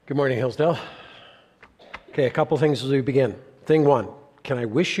Good morning, Hillsdale. Okay, a couple things as we begin. Thing one, can I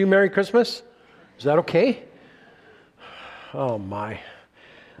wish you Merry Christmas? Is that okay? Oh my.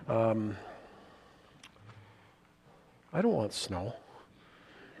 I don't want snow,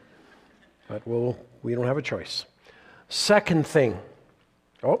 but we don't have a choice. Second thing.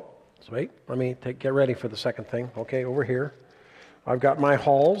 Oh, let's wait. Let me get ready for the second thing. Okay, over here. I've got my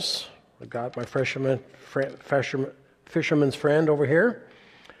Halls. I've got my fisherman's friend over here.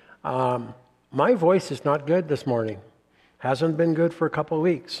 My voice is not good this morning. Hasn't been good for a couple of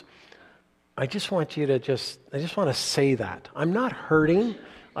weeks. I just want to say that. I'm not hurting.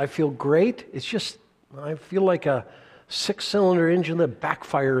 I feel great. It's just, I feel like a 6-cylinder engine that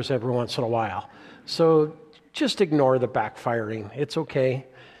backfires every once in a while. So just ignore the backfiring. It's okay.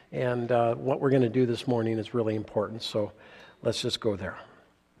 And what we're going to do this morning is really important. So let's just go there.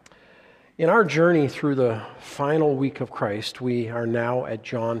 In our journey through the final week of Christ, we are now at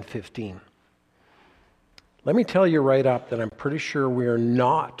John 15. Let me tell you right up that I'm pretty sure we are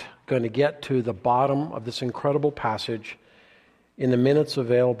not going to get to the bottom of this incredible passage in the minutes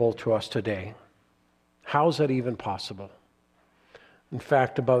available to us today. How is that even possible? In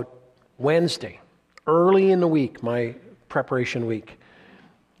fact, about Wednesday, early in the week, my preparation week,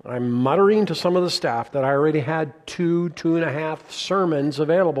 I'm muttering to some of the staff that I already had 2.5 sermons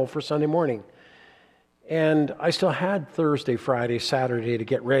available for Sunday morning. And I still had Thursday, Friday, Saturday to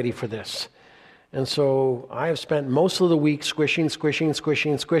get ready for this. And so I have spent most of the week squishing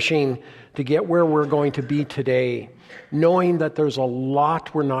to get where we're going to be today, knowing that there's a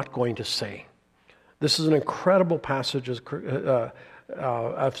lot we're not going to say. This is an incredible passage of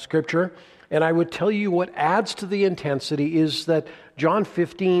Scripture. And I would tell you what adds to the intensity is that John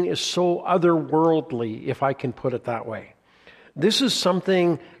 15 is so otherworldly, if I can put it that way. This is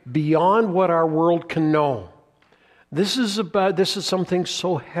something beyond what our world can know. This is something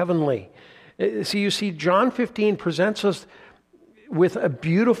so heavenly. You see, John 15 presents us with a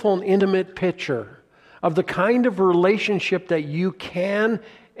beautiful and intimate picture of the kind of relationship that you can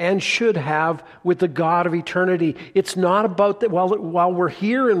and should have with the God of eternity. It's not about that while we're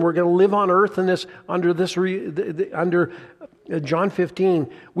here and we're going to live on earth in this under John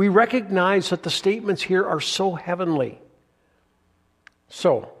 15, we recognize that the statements here are so heavenly.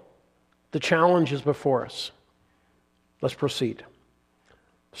 So, the challenge is before us. Let's proceed.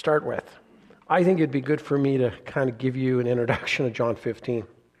 Start with, I think it'd be good for me to kind of give you an introduction of John 15.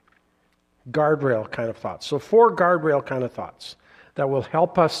 Guardrail kind of thoughts. So 4 guardrail kind of thoughts that will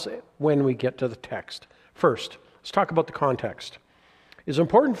help us when we get to the text. First, let's talk about the context. It's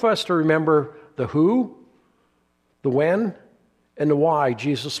important for us to remember the who, the when, and the why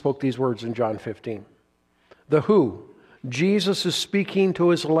Jesus spoke these words in John 15. The who, Jesus is speaking to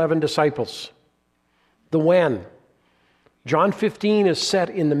his 11 disciples. The when, John 15 is set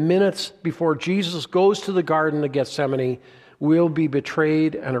in the minutes before Jesus goes to the Garden of Gethsemane, will be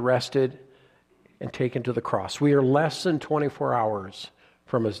betrayed and arrested and taken to the cross. We are less than 24 hours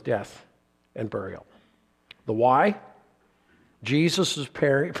from his death and burial. The why? Jesus is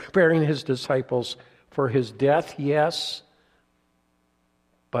preparing his disciples for his death, yes,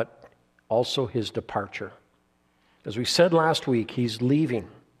 but also his departure. As we said last week, he's leaving.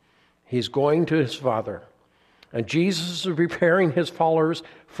 He's going to his Father. And Jesus is preparing his followers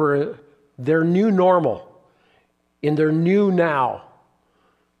for their new normal, in their new now.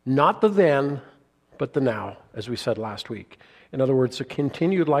 Not the then, but the now, as we said last week. In other words, a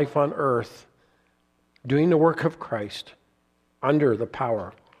continued life on earth, doing the work of Christ under the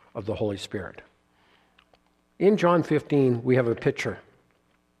power of the Holy Spirit. In John 15, we have a picture.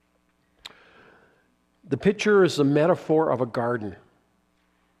 The picture is the metaphor of a garden.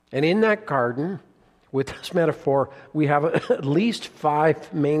 And in that garden, with this metaphor, we have at least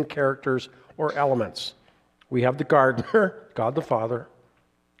 5 main characters or elements. We have the gardener, God the Father.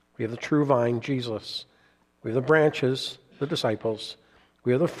 We have the true vine, Jesus. We have the branches, the disciples.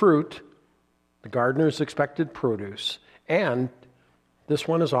 We have the fruit, the gardener's expected produce. And this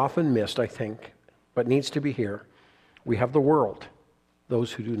one is often missed, I think, but needs to be here. We have the world,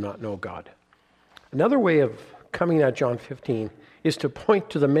 those who do not know God. Another way of coming at John 15 is to point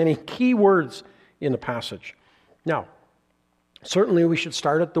to the many key words in the passage. Now, certainly we should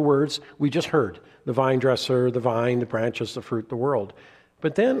start at the words we just heard. The vine dresser, the vine, the branches, the fruit, the world.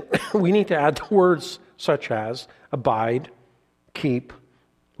 But then we need to add the words such as abide, keep,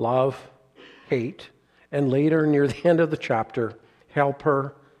 love, hate, and later near the end of the chapter,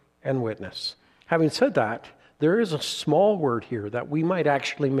 helper and witness. Having said that, there is a small word here that we might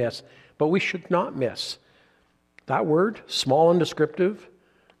actually miss, but we should not miss. That word, small and descriptive,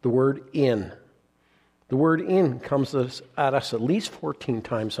 the word in. The word in comes at us at least 14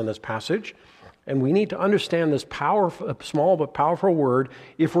 times in this passage. And we need to understand this powerful, small but powerful word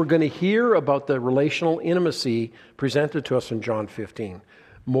if we're going to hear about the relational intimacy presented to us in John 15.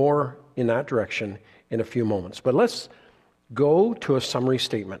 More in that direction in a few moments. But let's go to a summary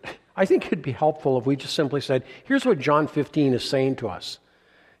statement. I think it'd be helpful if we just simply said, here's what John 15 is saying to us.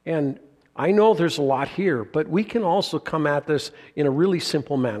 And I know there's a lot here, but we can also come at this in a really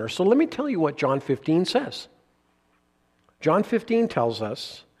simple manner. So let me tell you what John 15 says. John 15 tells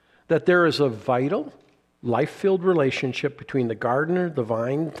us that there is a vital, life-filled relationship between the gardener, the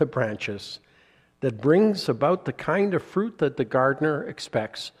vine, the branches, that brings about the kind of fruit that the gardener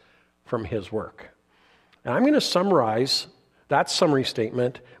expects from his work. And I'm going to summarize that summary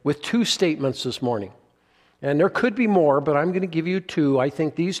statement with two statements this morning. And there could be more, but I'm going to give you two. I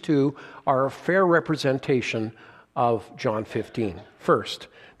think these two are a fair representation of John 15. First,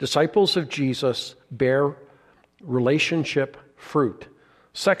 disciples of Jesus bear relationship fruit.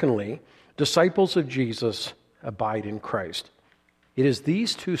 Secondly, disciples of Jesus abide in Christ. It is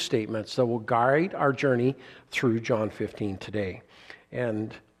these two statements that will guide our journey through John 15 today.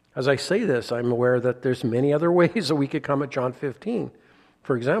 And as I say this, I'm aware that there's many other ways that we could come at John 15.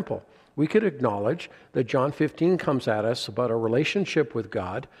 For example, we could acknowledge that John 15 comes at us about our relationship with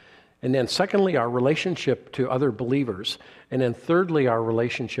God, and then secondly, our relationship to other believers, and then thirdly, our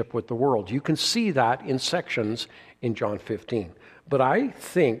relationship with the world. You can see that in sections in John 15. But I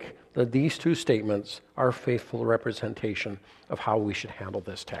think that these two statements are a faithful representation of how we should handle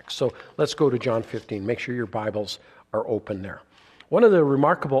this text. So let's go to John 15. Make sure your Bibles are open there. One of the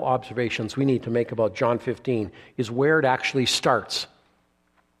remarkable observations we need to make about John 15 is where it actually starts.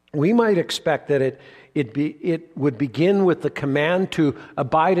 We might expect that it would begin with the command to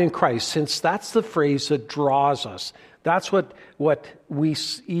abide in Christ, since that's the phrase that draws us. That's what we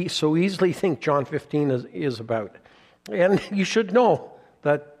so easily think John 15 is about. And you should know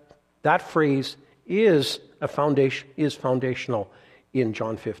that that phrase is foundational in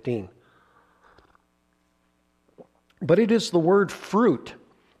John 15. But it is the word fruit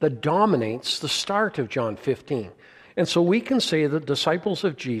that dominates the start of John 15. And so we can say that disciples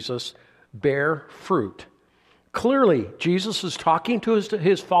of Jesus bear fruit. Clearly, Jesus is talking to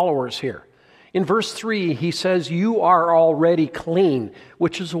his followers here. In verse 3, he says, "You are already clean,"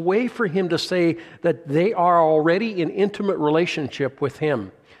 which is a way for him to say that they are already in intimate relationship with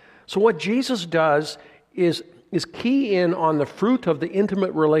him. So what Jesus does is key in on the fruit of the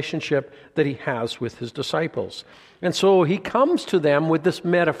intimate relationship that he has with his disciples. And so he comes to them with this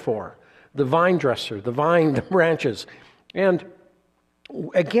metaphor. The vine dresser, the vine, the branches. And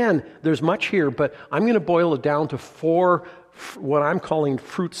again, there's much here, but I'm going to boil it down to four, what I'm calling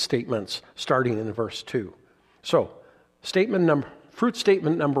fruit statements, starting in verse 2. So, fruit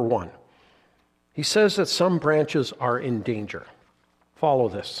statement number 1. He says that some branches are in danger. Follow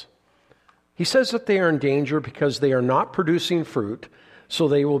this. He says that they are in danger because they are not producing fruit, so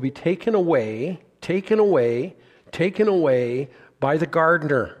they will be taken away by the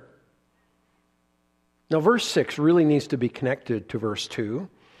gardener. Now, verse 6 really needs to be connected to verse 2.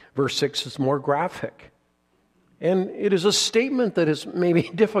 Verse 6 is more graphic. And it is a statement that is maybe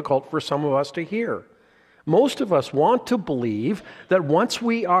difficult for some of us to hear. Most of us want to believe that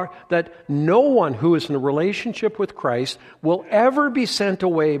that no one who is in a relationship with Christ will ever be sent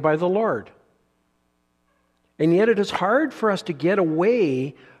away by the Lord. And yet it is hard for us to get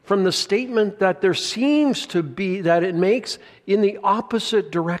away from the statement that there seems to be, that it makes in the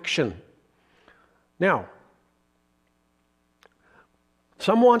opposite direction. Now,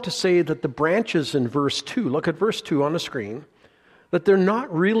 some want to say that the branches in verse 2, look at verse 2 on the screen, that they're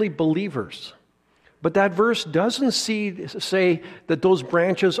not really believers. But that verse doesn't say that those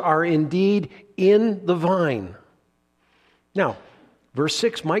branches are indeed in the vine. Now, verse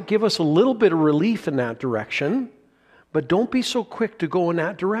 6 might give us a little bit of relief in that direction, but don't be so quick to go in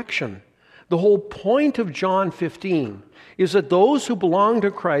that direction. The whole point of John 15 is that those who belong to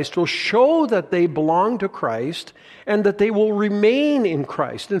Christ will show that they belong to Christ and that they will remain in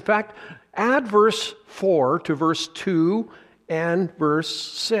Christ. In fact, add verse 4 to verse 2 and verse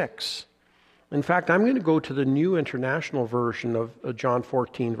 6. In fact, I'm going to go to the New International Version of John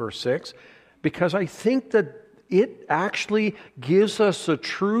 14, verse 6, because I think that it actually gives us a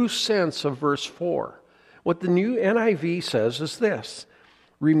true sense of verse 4. What the New NIV says is this: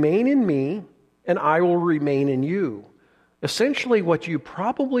 "Remain in me, and I will remain in you." Essentially, what you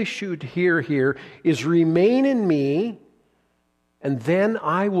probably should hear here is "remain in me, and then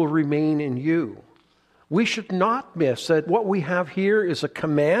I will remain in you." We should not miss that what we have here is a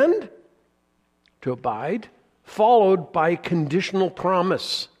command to abide, followed by conditional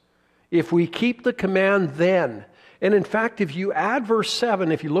promise. If we keep the command, then. And in fact, if you add verse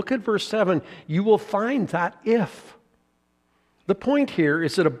 7, if you look at verse 7, you will find that if. The point here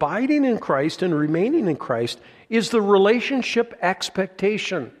is that abiding in Christ and remaining in Christ is the relationship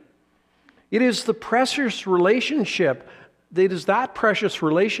expectation. It is the precious relationship, it is that precious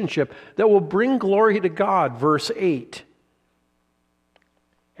relationship that will bring glory to God, verse 8,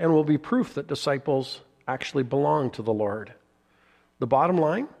 and will be proof that disciples actually belong to the Lord. The bottom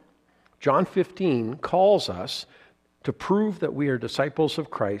line, John 15 calls us to prove that we are disciples of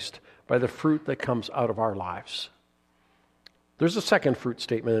Christ by the fruit that comes out of our lives. There's a second fruit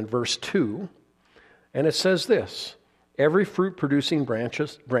statement in verse 2, and it says this: every fruit-producing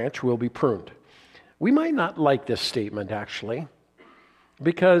branch will be pruned. We might not like this statement, actually,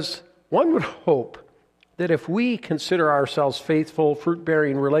 because one would hope that if we consider ourselves faithful,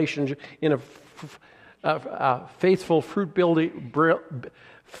 fruit-bearing relationship in a faithful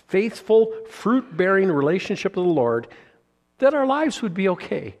fruit-bearing relationship with the Lord, that our lives would be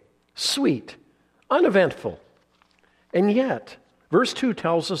okay, sweet, uneventful. And yet, verse 2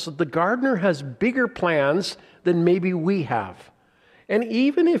 tells us that the gardener has bigger plans than maybe we have. And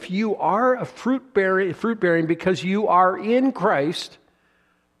even if you are a fruit-bearing because you are in Christ,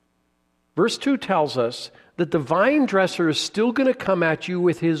 verse 2 tells us that the vine dresser is still going to come at you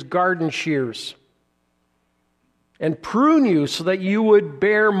with his garden shears and prune you so that you would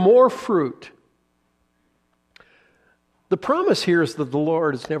bear more fruit. The promise here is that the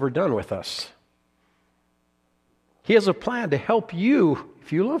Lord is never done with us. He has a plan to help you,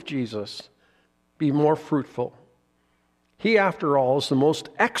 if you love Jesus, be more fruitful. He, after all, is the most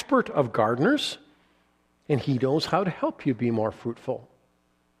expert of gardeners, and he knows how to help you be more fruitful.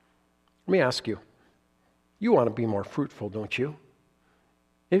 Let me ask you, you want to be more fruitful, don't you?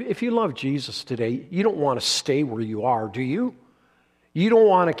 If you love Jesus today, you don't want to stay where you are, do you? You don't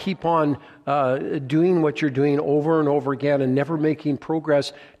want to keep on doing what you're doing over and over again and never making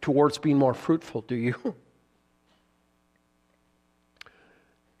progress towards being more fruitful, do you?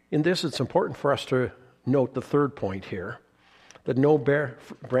 In this, it's important for us to note the third point here, that no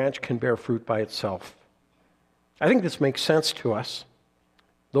branch can bear fruit by itself. I think this makes sense to us,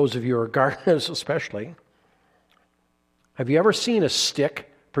 those of you who are gardeners especially. Have you ever seen a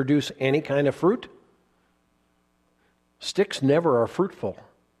stick produce any kind of fruit? Sticks never are fruitful.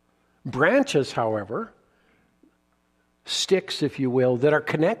 Branches, however, sticks, if you will, that are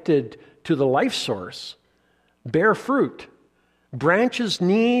connected to the life source, bear fruit. Branches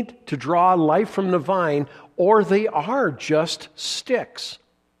need to draw life from the vine, or they are just sticks.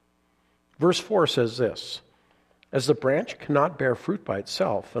 Verse 4 says this: as the branch cannot bear fruit by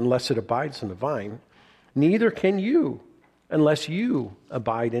itself unless it abides in the vine, neither can you unless you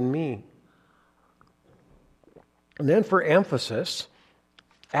abide in me. And then for emphasis,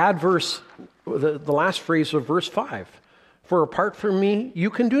 add the last phrase of verse 5. For apart from me, you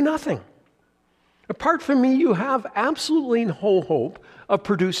can do nothing. Apart from me, you have absolutely no hope of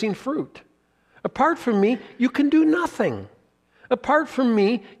producing fruit. Apart from me, you can do nothing. Apart from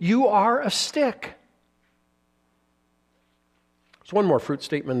me, you are a stick. There's one more fruit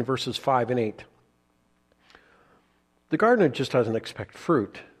statement in verses 5 and 8. The gardener just doesn't expect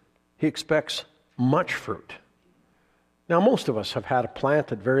fruit. He expects much fruit. Now, most of us have had a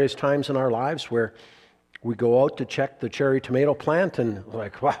plant at various times in our lives where we go out to check the cherry tomato plant and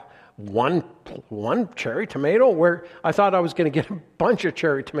like, wow, one cherry tomato, where I thought I was going to get a bunch of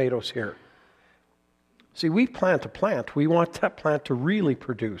cherry tomatoes here. See, we plant a plant. We want that plant to really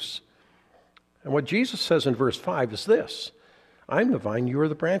produce. And what Jesus says in verse 5 is this: I'm the vine, you are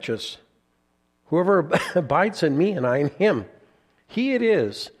the branches. Whoever abides in me and I in him, he it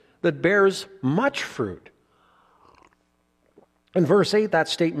is that bears much fruit. In verse 8, that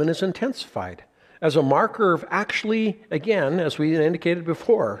statement is intensified as a marker of actually, again, as we indicated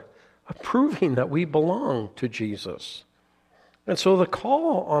before, proving that we belong to Jesus. And so the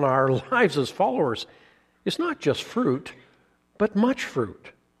call on our lives as followers is not just fruit, but much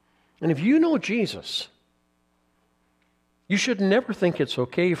fruit. And if you know Jesus, you should never think it's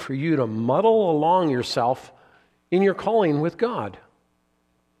okay for you to muddle along yourself in your calling with God.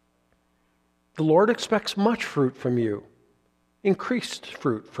 The Lord expects much fruit from you, increased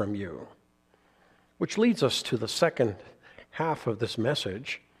fruit from you, which leads us to the second half of this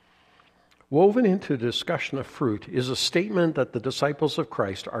message. Woven into the discussion of fruit is a statement that the disciples of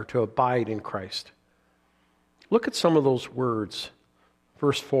Christ are to abide in Christ. Look at some of those words.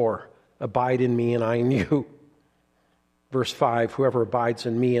 Verse 4, abide in me and I in you. Verse 5, whoever abides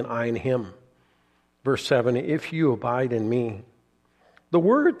in me and I in him. Verse 7, if you abide in me. The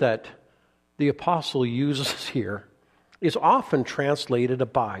word that the apostle uses here is often translated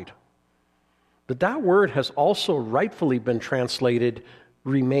abide. But that word has also rightfully been translated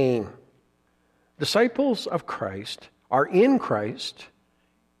remain. Disciples of Christ are in Christ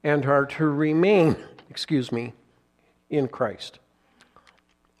and are to remain, in Christ.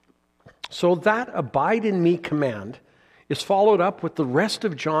 So that abide in me command is followed up with the rest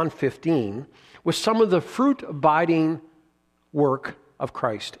of John 15 with some of the fruit abiding work of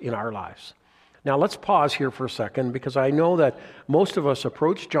Christ in our lives. Now let's pause here for a second, because I know that most of us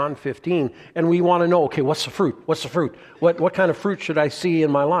approach John 15 and we want to know, okay, what's the fruit? What's the fruit? What kind of fruit should I see in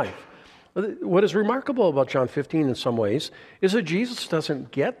my life? What is remarkable about John 15 in some ways is that Jesus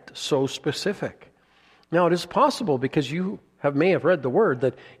doesn't get so specific. Now it is possible, because you may have read the word,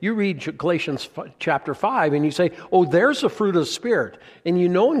 that you read Galatians chapter 5 and you say, oh, there's the fruit of the Spirit. And you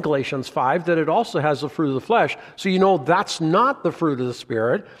know in Galatians 5 that it also has the fruit of the flesh. So you know that's not the fruit of the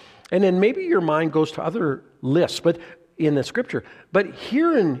Spirit. And then maybe your mind goes to other lists but in the Scripture. But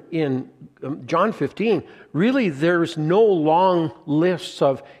here in John 15, really there's no long lists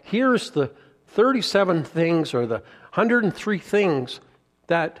of here's the 37 things or the 103 things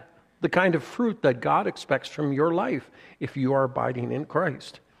that the kind of fruit that God expects from your life if you are abiding in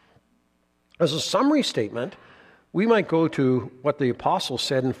Christ. As a summary statement, we might go to what the apostle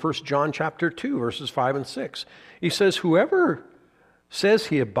said in 1 John chapter 2, verses 5 and 6. He says, whoever says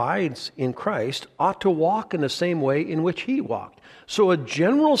he abides in Christ ought to walk in the same way in which he walked. So a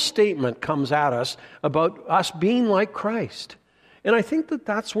general statement comes at us about us being like Christ. And I think that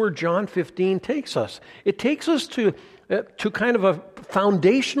that's where John 15 takes us. It takes us to kind of a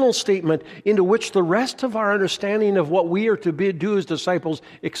foundational statement into which the rest of our understanding of what we are to do as disciples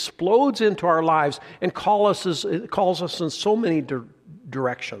explodes into our lives and calls us in so many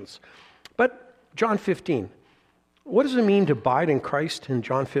directions. But John 15, what does it mean to abide in Christ in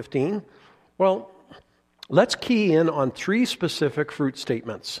John 15? Well, let's key in on three specific fruit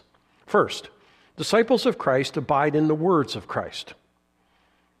statements. First, disciples of Christ abide in the words of Christ.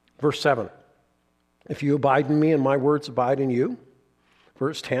 Verse 7. If you abide in me and my words abide in you.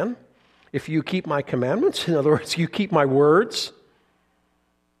 Verse 10, if you keep my commandments, in other words, you keep my words.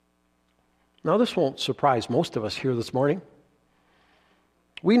 Now this won't surprise most of us here this morning.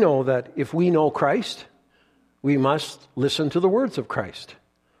 We know that if we know Christ, we must listen to the words of Christ.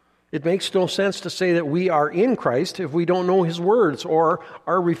 It makes no sense to say that we are in Christ if we don't know his words or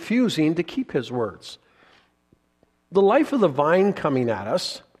are refusing to keep his words. The life of the vine coming at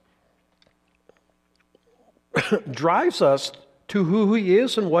us drives us to who he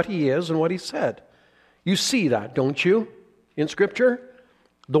is and what he said. You see that, don't you, in Scripture?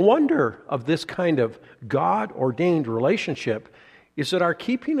 The wonder of this kind of God-ordained relationship is that our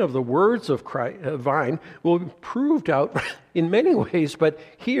keeping of the words of Christ, vine will be proved out in many ways, but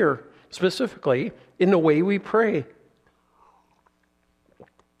here, specifically, in the way we pray.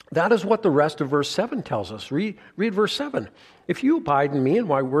 That is what the rest of verse 7 tells us. Read verse 7. If you abide in me and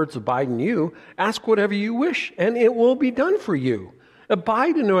my words abide in you, ask whatever you wish, and it will be done for you.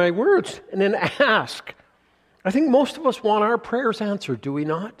 Abide in my words, and then ask. I think most of us want our prayers answered, do we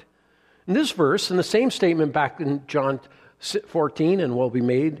not? In this verse, and the same statement back in John 14, and will be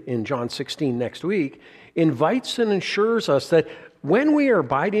made in John 16 next week, invites and ensures us that when we are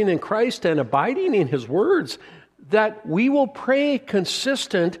abiding in Christ and abiding in his words, that we will pray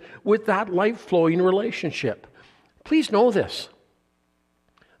consistent with that life-flowing relationship. Please know this.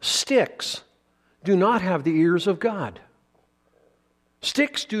 Sticks do not have the ears of God.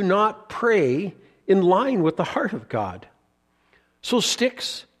 Sticks do not pray in line with the heart of God. So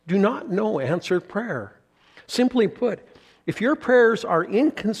sticks do not know answered prayer. Simply put, if your prayers are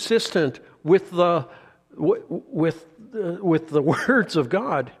inconsistent with the words of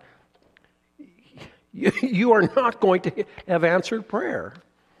God, you are not going to have answered prayer.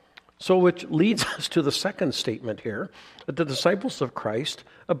 So which leads us to the second statement here, that the disciples of Christ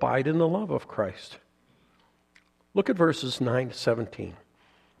abide in the love of Christ. Look at verses 9 to 17.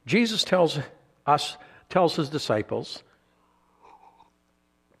 Jesus tells his disciples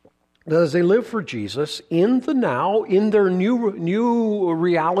that as they live for Jesus in the now, in their new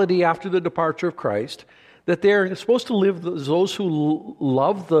reality after the departure of Christ, that they're supposed to live as those who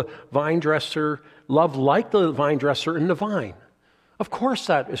love the vine dresser, love like the vine dresser in the vine. Of course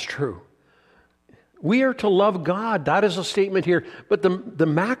that is true. We are to love God. That is a statement here. But the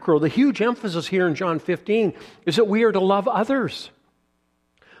macro, the huge emphasis here in John 15 is that we are to love others.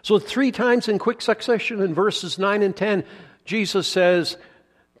 So 3 times in quick succession in verses 9 and 10, Jesus says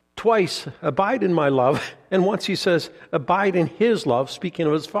twice, abide in my love. And once he says, abide in his love, speaking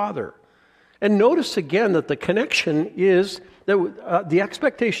of his Father. And notice again that the connection is that the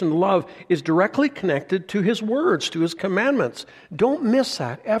expectation of love is directly connected to his words, to his commandments. Don't miss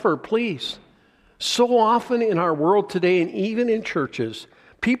that ever, please. So often in our world today, and even in churches,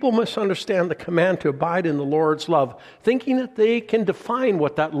 people misunderstand the command to abide in the Lord's love, thinking that they can define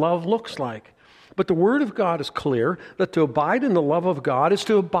what that love looks like. But the Word of God is clear that to abide in the love of God is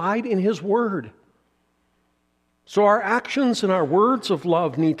to abide in His Word. So our actions and our words of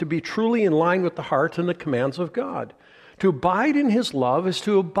love need to be truly in line with the heart and the commands of God. To abide in His love is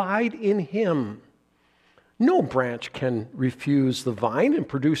to abide in Him. No branch can refuse the vine and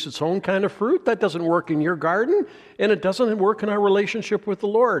produce its own kind of fruit. That doesn't work in your garden, and it doesn't work in our relationship with the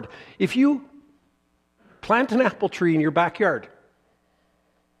Lord. If you plant an apple tree in your backyard,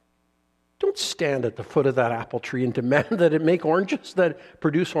 don't stand at the foot of that apple tree and demand that it make oranges, that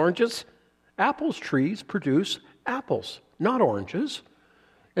produce oranges. Apples trees produce apples, not oranges.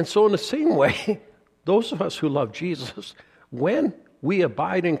 And so in the same way, those of us who love Jesus, when we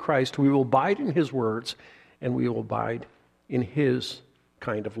abide in Christ, we will abide in His words, and we will abide in His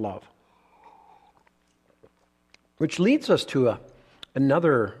kind of love. Which leads us to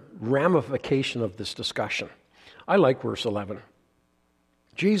another ramification of this discussion. I like verse 11.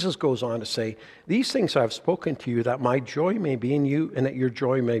 Jesus goes on to say, "These things I have spoken to you, that my joy may be in you, and that your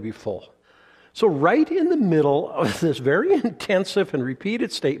joy may be full." So right in the middle of this very intensive and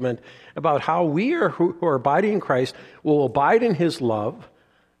repeated statement about how we who are abiding in Christ will abide in His love,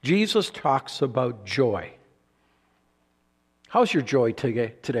 Jesus talks about joy. How's your joy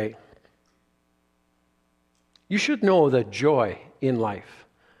today? You should know that joy in life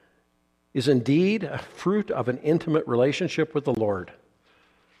is indeed a fruit of an intimate relationship with the Lord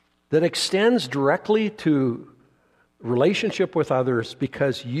that extends directly to relationship with others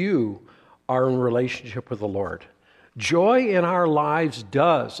because you are in relationship with the Lord. Joy in our lives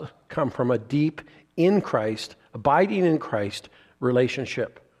does come from a deep in Christ, abiding in Christ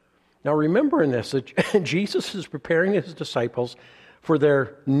relationship. Now remember in this that Jesus is preparing His disciples for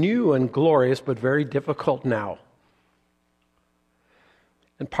their new and glorious but very difficult now.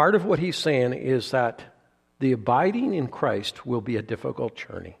 And part of what He's saying is that the abiding in Christ will be a difficult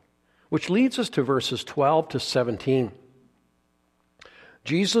journey, which leads us to verses 12 to 17.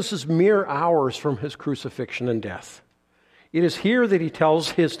 Jesus is mere hours from His crucifixion and death. It is here that He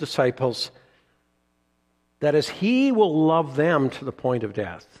tells His disciples that as He will love them to the point of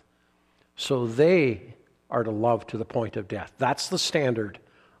death, so they are to love to the point of death. That's the standard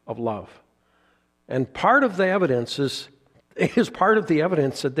of love. And part of the evidence is part of the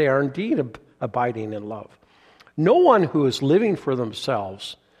evidence that they are indeed abiding in love. No one who is living for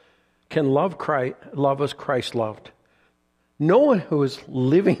themselves can love as Christ loved. No one who is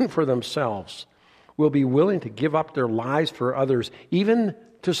living for themselves will be willing to give up their lives for others, even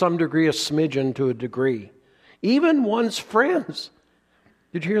to some degree, a smidgen to a degree. Even one's friends.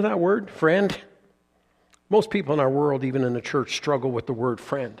 Did you hear that word, friend? Most people in our world, even in the church, struggle with the word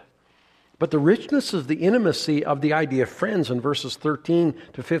friend. But the richness of the intimacy of the idea of friends in verses 13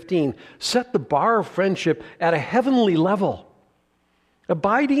 to 15 set the bar of friendship at a heavenly level.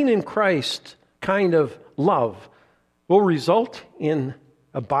 Abiding in Christ kind of love will result in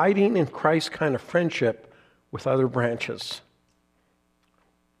abiding in Christ kind of friendship with other branches.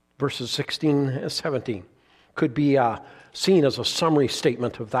 Verses 16 and 17 could be seen as a summary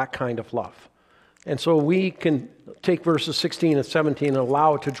statement of that kind of love. And so we can take verses 16 and 17 and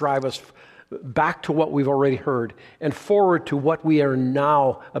allow it to drive us back to what we've already heard and forward to what we are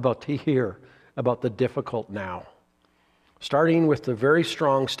now about to hear about the difficult now. Starting with the very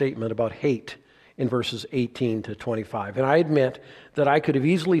strong statement about hate in verses 18 to 25. And I admit that I could have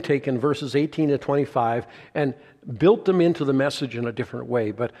easily taken verses 18 to 25 and built them into the message in a different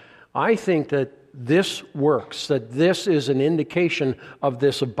way. But I think that this works, that this is an indication of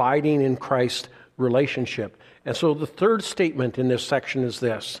this abiding in Christ relationship. And so the third statement in this section is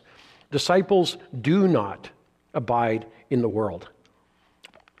this: disciples do not abide in the world.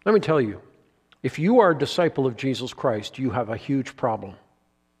 Let me tell you, if you are a disciple of Jesus Christ, you have a huge problem.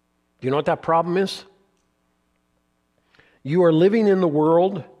 Do you know what that problem is? You are living in the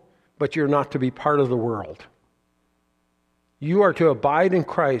world, but you're not to be part of the world. You are to abide in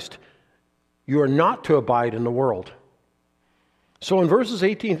Christ. You are not to abide in the world. So in verses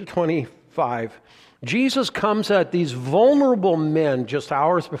 18 to 25, Jesus comes at these vulnerable men just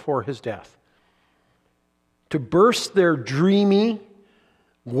hours before His death to burst their dreamy,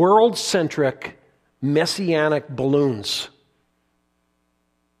 world-centric, messianic balloons.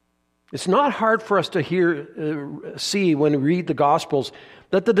 It's not hard for us to see when we read the Gospels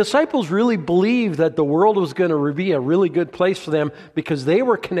that the disciples really believed that the world was going to be a really good place for them because they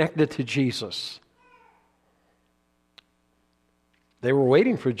were connected to Jesus. They were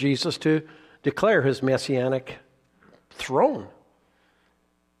waiting for Jesus to declare His messianic throne.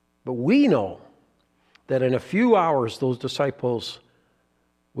 But we know that in a few hours those disciples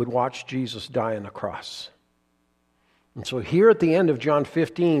would watch Jesus die on the cross. And so here at the end of John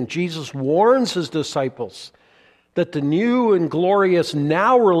 15, Jesus warns his disciples that the new and glorious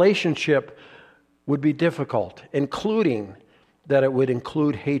now relationship would be difficult, including that it would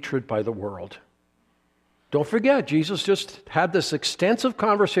include hatred by the world. Don't forget, Jesus just had this extensive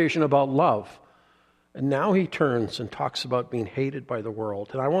conversation about love, and now he turns and talks about being hated by the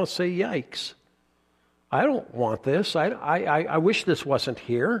world. And I want to say, yikes. I don't want this. I wish this wasn't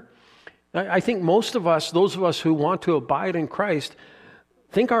here. I think most of us, those of us who want to abide in Christ,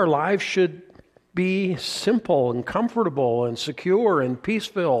 think our lives should be simple and comfortable and secure and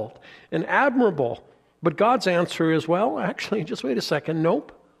peace-filled and admirable. But God's answer is, well, actually, just wait a second,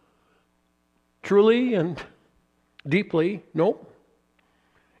 nope. Truly and deeply, nope.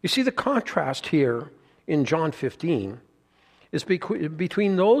 You see, the contrast here in John 15 is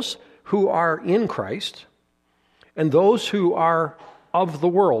between those who are in Christ and those who are of the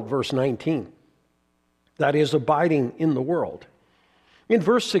world, verse 19. That is, abiding in the world. In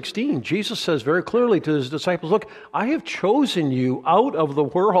verse 16, Jesus says very clearly to his disciples, look, I have chosen you out of the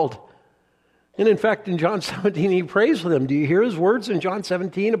world. And in fact, in John 17, he prays for them. Do you hear his words in John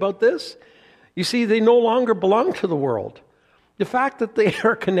 17 about this? You see, they no longer belong to the world. The fact that they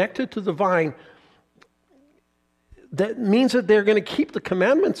are connected to the vine, that means that they're going to keep the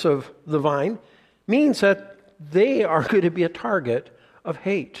commandments of the vine, means that they are going to be a target of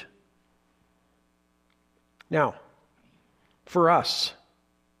hate. Now, for us,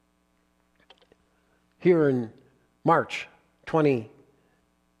 here in March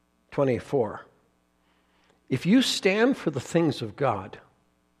 2024, if you stand for the things of God,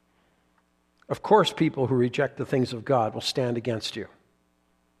 of course people who reject the things of God will stand against you.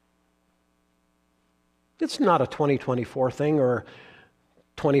 It's not a 2024 thing or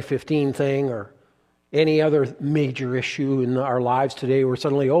 2015 thing or any other major issue in our lives today where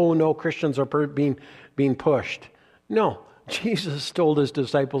suddenly, oh no, Christians are being pushed. No, Jesus told his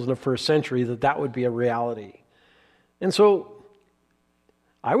disciples in the first century that would be a reality. And so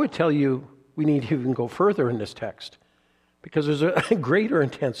I would tell you we need to even go further in this text because there's a greater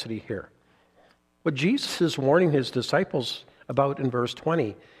intensity here. What Jesus is warning his disciples about in verse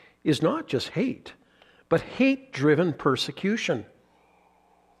 20 is not just hate, but hate-driven persecution.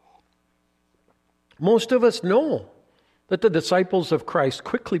 Most of us know that the disciples of Christ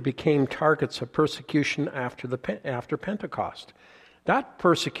quickly became targets of persecution after Pentecost. That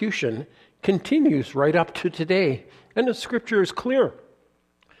persecution continues right up to today, and the Scripture is clear.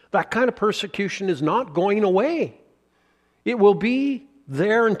 That kind of persecution is not going away. It will be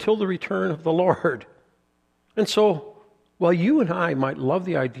there until the return of the Lord. And so, while you and I might love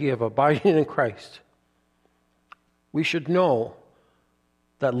the idea of abiding in Christ, we should know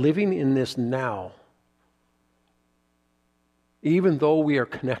that living in this now, even though we are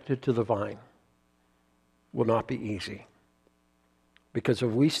connected to the vine, will not be easy. Because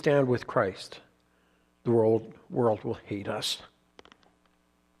if we stand with Christ, the world will hate us.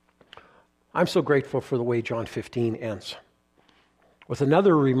 I'm so grateful for the way John 15 ends, with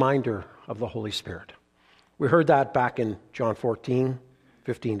another reminder of the Holy Spirit. We heard that back in John 14,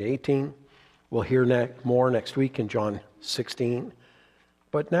 15 to 18. We'll hear more next week in John 16.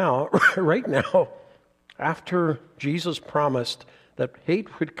 But now, right now, after Jesus promised that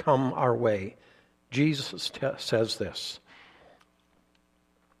hate would come our way, Jesus says this,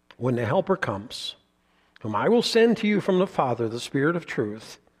 when the Helper comes, whom I will send to you from the Father, the Spirit of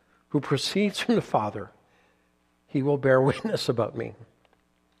truth, who proceeds from the Father, he will bear witness about me.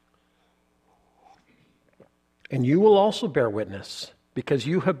 And you will also bear witness, because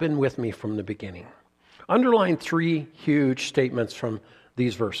you have been with me from the beginning. Underline three huge statements from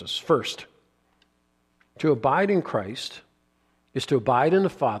these verses. First, to abide in Christ is to abide in the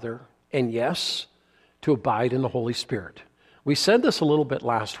Father, and yes, to abide in the Holy Spirit. We said this a little bit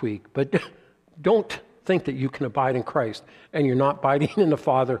last week, but don't think that you can abide in Christ and you're not abiding in the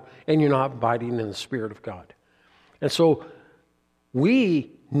Father and you're not abiding in the Spirit of God. And so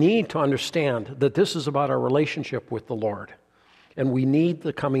we need to understand that this is about our relationship with the Lord, and we need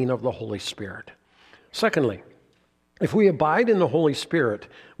the coming of the Holy Spirit. Secondly, if we abide in the Holy Spirit,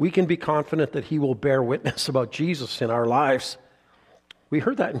 we can be confident that he will bear witness about Jesus in our lives. We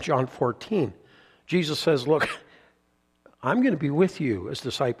heard that in John 14. Jesus says, look, I'm going to be with you as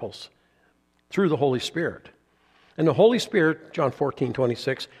disciples through the Holy Spirit. And the Holy Spirit, John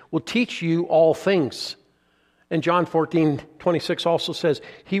 14:26, will teach you all things. And John 14:26 also says,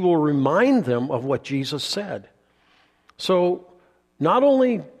 he will remind them of what Jesus said. So not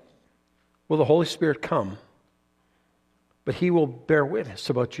only will the Holy Spirit come, but he will bear witness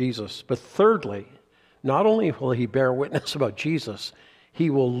about Jesus. But thirdly, not only will he bear witness about Jesus, he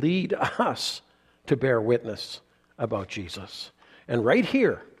will lead us to bear witness about Jesus. And right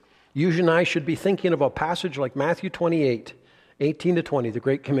here, you and I should be thinking of a passage like Matthew 28, 18 to 20, the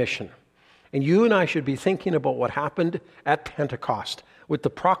Great Commission. And you and I should be thinking about what happened at Pentecost with the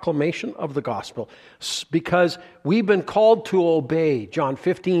proclamation of the gospel, because we've been called to obey John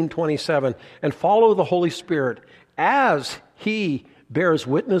 15, 27, and follow the Holy Spirit as he bears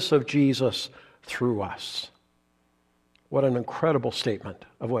witness of Jesus through us. What an incredible statement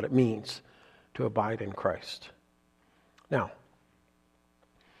of what it means to abide in Christ. Now,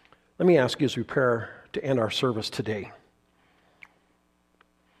 let me ask you as we prepare to end our service today,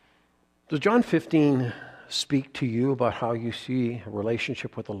 does John 15 speak to you about how you see a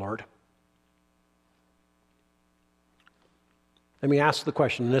relationship with the Lord? Let me ask the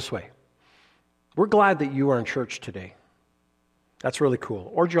question in this way. We're glad that you are in church today. That's really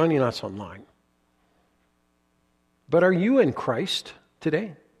cool. Or joining us online. But are you in Christ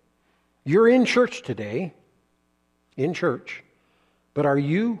today? You're in church today. In church. But are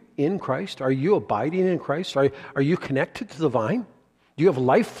you in Christ? Are you abiding in Christ? Are you connected to the vine? Do you have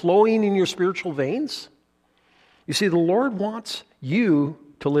life flowing in your spiritual veins? You see, the Lord wants you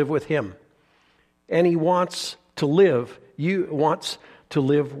to live with him. And he wants to live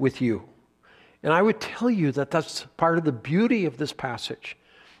with you. And I would tell you that that's part of the beauty of this passage.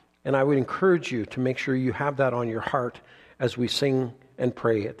 And I would encourage you to make sure you have that on your heart as we sing and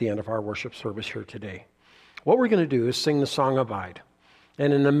pray at the end of our worship service here today. What we're going to do is sing the song Abide.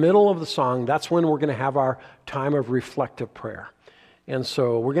 And in the middle of the song, that's when we're going to have our time of reflective prayer. And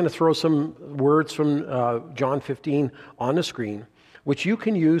so we're going to throw some words from John 15 on the screen, which you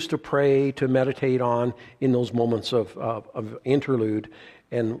can use to pray, to meditate on in those moments of interlude,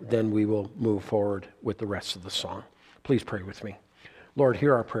 and then we will move forward with the rest of the song. Please pray with me. Lord,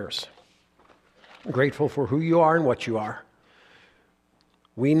 hear our prayers. I'm grateful for who you are and what you are.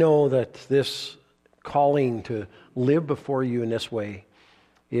 We know that this calling to live before you in this way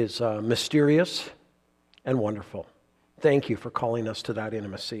is mysterious and wonderful. Thank you for calling us to that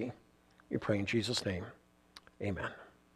intimacy. We pray in Jesus' name. Amen.